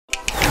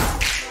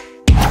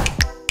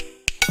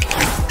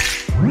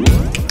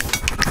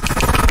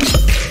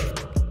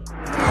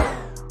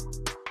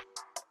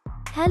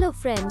Hello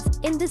friends,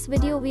 in this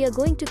video we are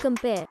going to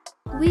compare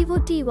Vivo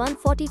T1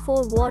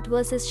 44W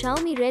versus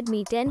Xiaomi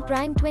Redmi 10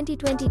 Prime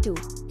 2022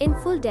 in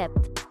full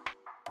depth.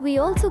 We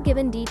also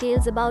given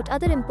details about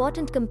other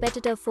important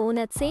competitor phone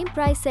at same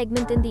price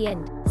segment in the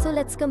end, so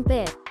let's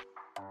compare.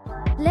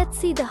 Let's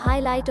see the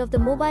highlight of the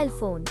mobile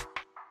phone.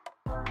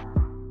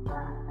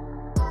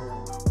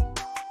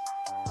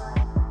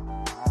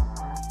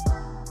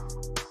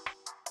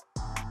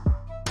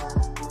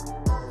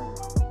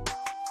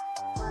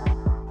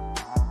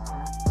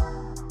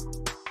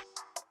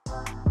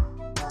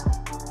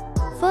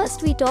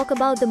 First we talk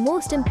about the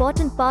most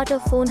important part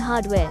of phone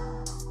hardware.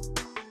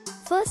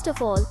 First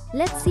of all,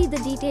 let's see the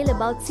detail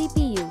about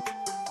CPU.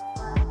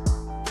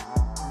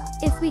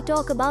 If we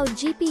talk about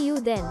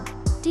GPU then,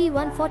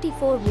 T1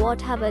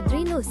 44W have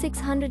Adreno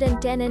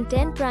 610 and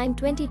 10 Prime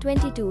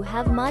 2022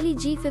 have Mali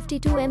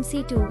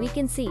G52MC2 we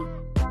can see.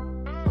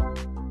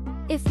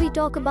 If we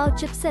talk about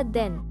chipset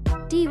then,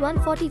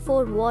 T1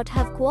 44W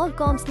have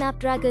Qualcomm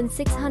Snapdragon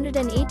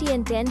 680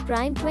 and 10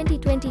 Prime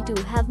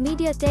 2022 have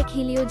MediaTek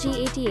Helio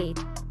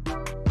G88.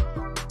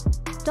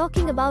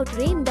 Talking about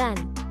RAM then,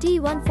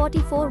 T1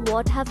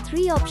 44W have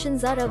 3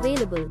 options are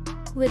available,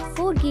 with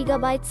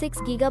 4GB,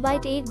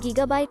 6GB,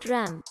 8GB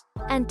RAM,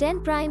 and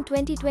 10 Prime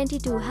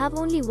 2022 have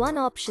only 1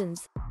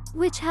 options,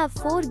 which have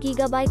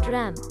 4GB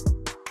RAM.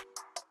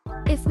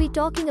 If we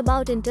talking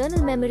about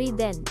internal memory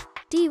then,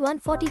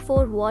 T1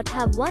 44W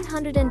have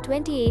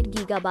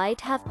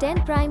 128GB, have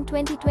 10 Prime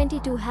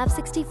 2022 have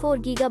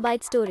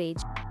 64GB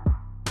storage.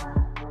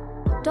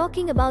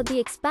 Talking about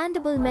the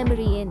expandable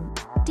memory in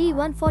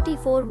T1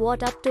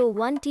 44W up to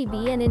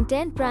 1TB and in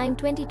 10 Prime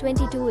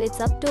 2022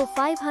 it's up to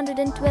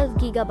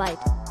 512GB.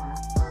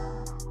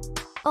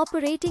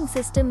 Operating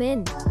system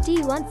in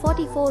T1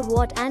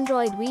 44W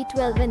Android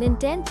V12 and in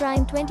 10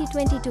 Prime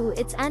 2022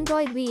 it's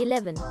Android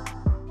V11.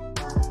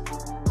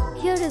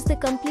 Here is the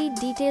complete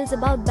details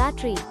about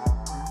battery.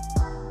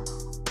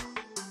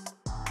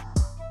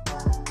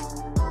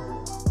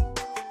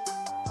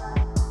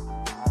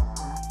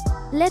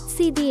 Let's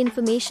see the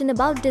information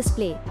about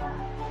display.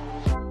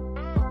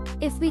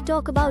 If we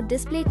talk about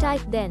display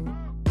type then,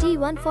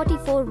 T1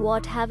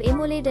 44W have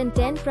AMOLED and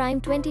 10 Prime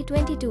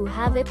 2022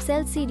 have IPS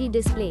LCD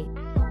display.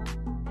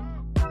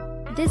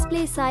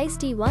 Display size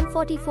T1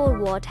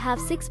 44W have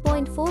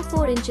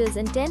 6.44 inches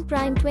and 10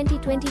 Prime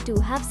 2022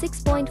 have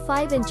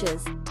 6.5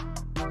 inches.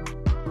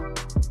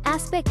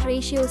 Aspect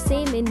ratio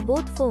same in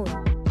both phone,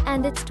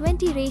 and it's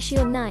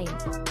 20:9.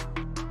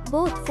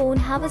 Both phone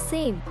have a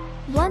same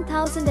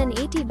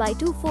 1080 by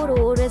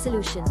 2400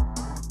 resolution.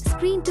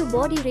 Screen to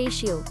body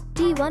ratio,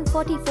 T1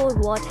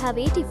 44W have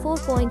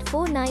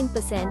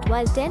 84.49%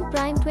 while 10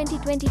 Prime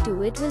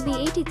 2022 it will be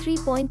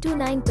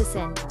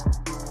 83.29%.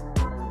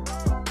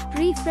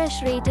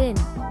 Refresh rate in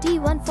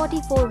T1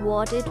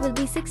 44W it will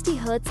be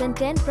 60Hz and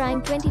 10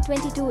 Prime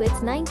 2022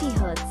 it's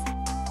 90Hz.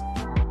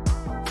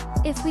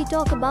 If we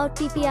talk about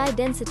PPI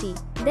density,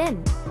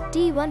 then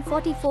T1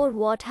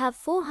 44W have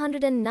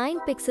 409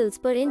 pixels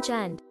per inch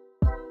and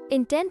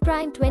in 10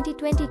 Prime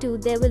 2022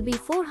 there will be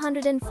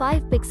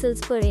 405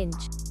 pixels per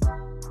inch.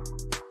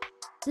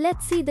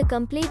 Let's see the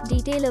complete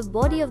detail of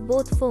body of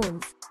both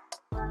phones.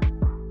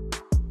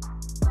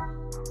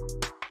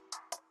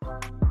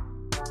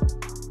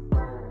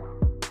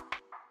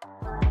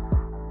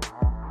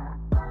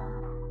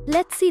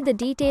 Let's see the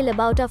detail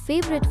about our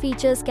favorite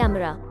features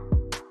camera.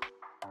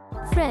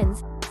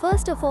 Friends,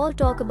 first of all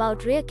talk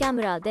about rear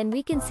camera, then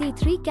we can see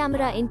 3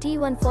 camera in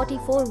T1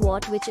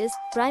 44W which is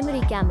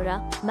primary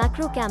camera,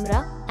 macro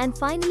camera, and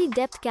finally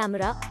depth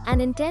camera,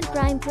 and in 10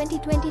 Prime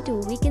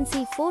 2022 we can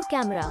see 4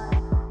 camera,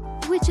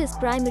 which is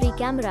primary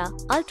camera,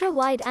 ultra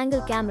wide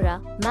angle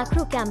camera,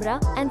 macro camera,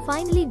 and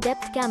finally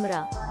depth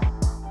camera.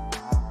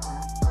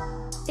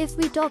 If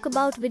we talk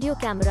about video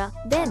camera,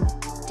 then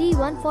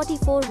T1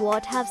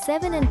 44W have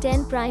 7 and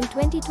 10 Prime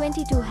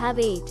 2022 have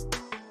 8.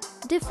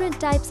 Different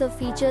types of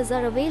features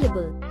are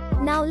available.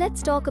 Now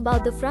let's talk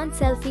about the front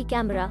selfie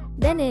camera.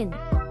 Then in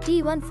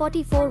T1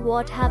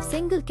 44W have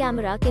single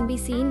camera can be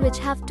seen which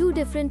have 2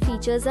 different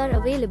features are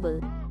available.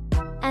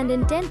 And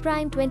in 10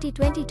 Prime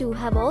 2022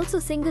 have also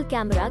single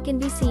camera can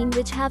be seen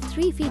which have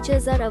 3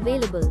 features are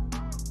available.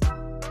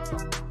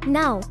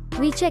 Now,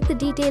 we check the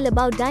detail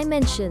about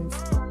dimensions.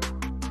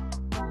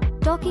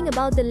 Talking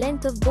about the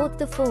length of both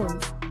the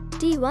phones,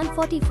 T1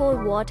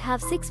 44W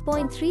have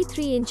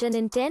 6.33 inch and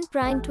in 10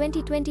 Prime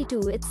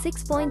 2022 it's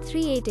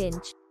 6.38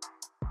 inch.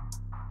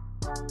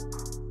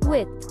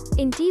 Width,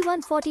 in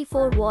T1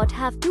 44W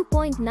have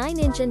 2.9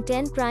 inch and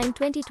 10 Prime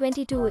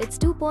 2022 it's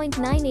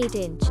 2.98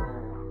 inch.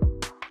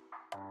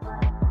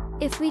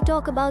 If we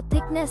talk about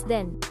thickness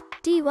then,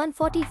 T1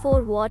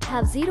 44W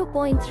have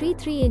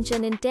 0.33 inch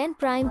and in 10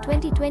 Prime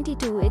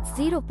 2022 it's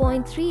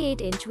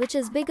 0.38 inch which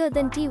is bigger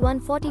than T1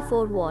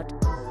 44W.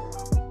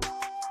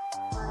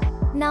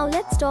 Now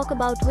let's talk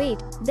about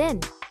weight,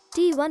 then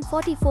T1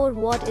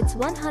 44W it's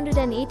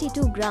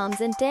 182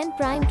 grams and 10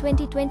 Prime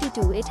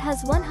 2022 it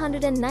has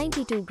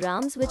 192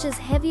 grams which is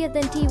heavier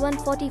than T1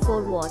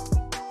 44W.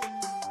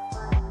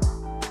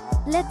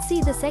 Let's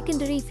see the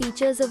secondary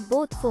features of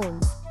both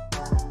phones.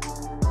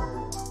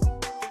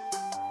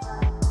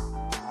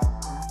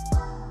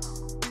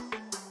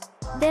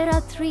 There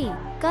are 3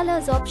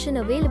 colors option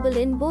available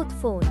in both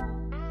phone.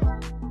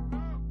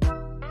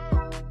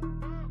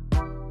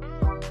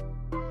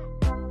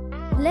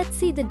 Let's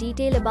see the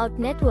detail about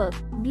network,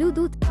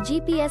 Bluetooth,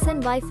 GPS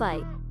and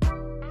Wi-Fi.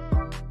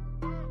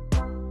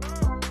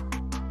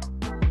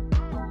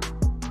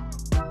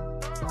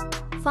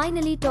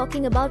 Finally,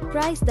 talking about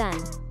price then.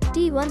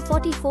 T1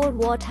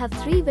 44W have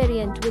 3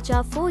 variant which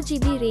are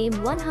 4GB RAM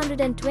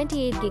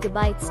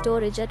 128GB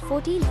storage at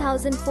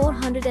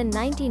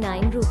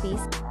 14,499 rupees,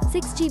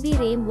 6GB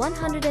RAM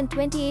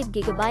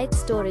 128GB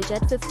storage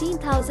at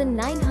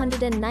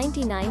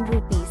 15,999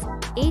 rupees,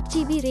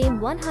 8GB RAM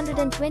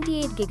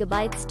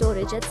 128GB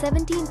storage at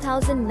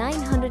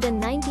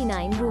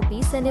 17,999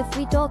 rupees, and if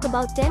we talk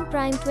about 10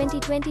 Prime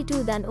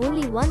 2022 then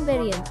only one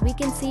variant we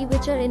can see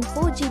which are in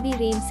 4GB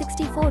RAM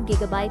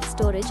 64GB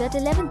storage at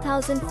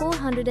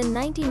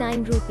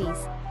 11,499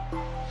 rupees.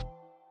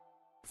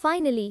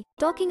 Finally,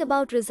 talking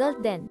about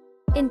result then.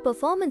 In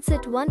performance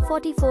it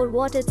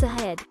 144W it's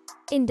ahead.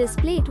 In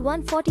display it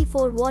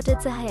 144W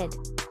it's ahead.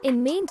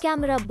 In main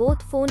camera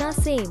both phone are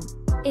same.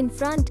 In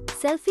front,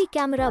 selfie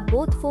camera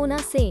both phone are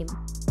same.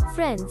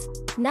 Friends,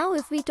 now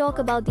if we talk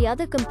about the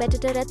other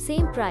competitor at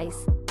same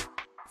price.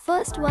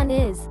 First one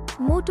is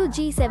Moto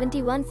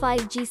G71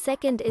 5G,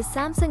 second is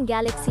Samsung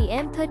Galaxy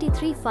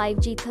M33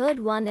 5G, third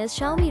one is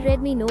Xiaomi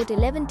Redmi Note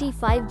 11T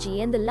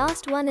 5G, and the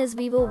last one is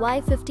Vivo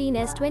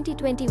Y15s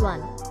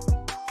 2021.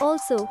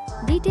 Also,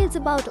 details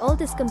about all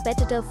this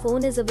competitor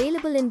phone is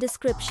available in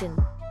description.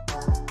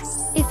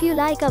 If you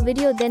like our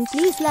video then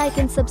please like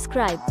and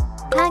subscribe.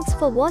 Thanks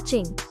for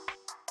watching.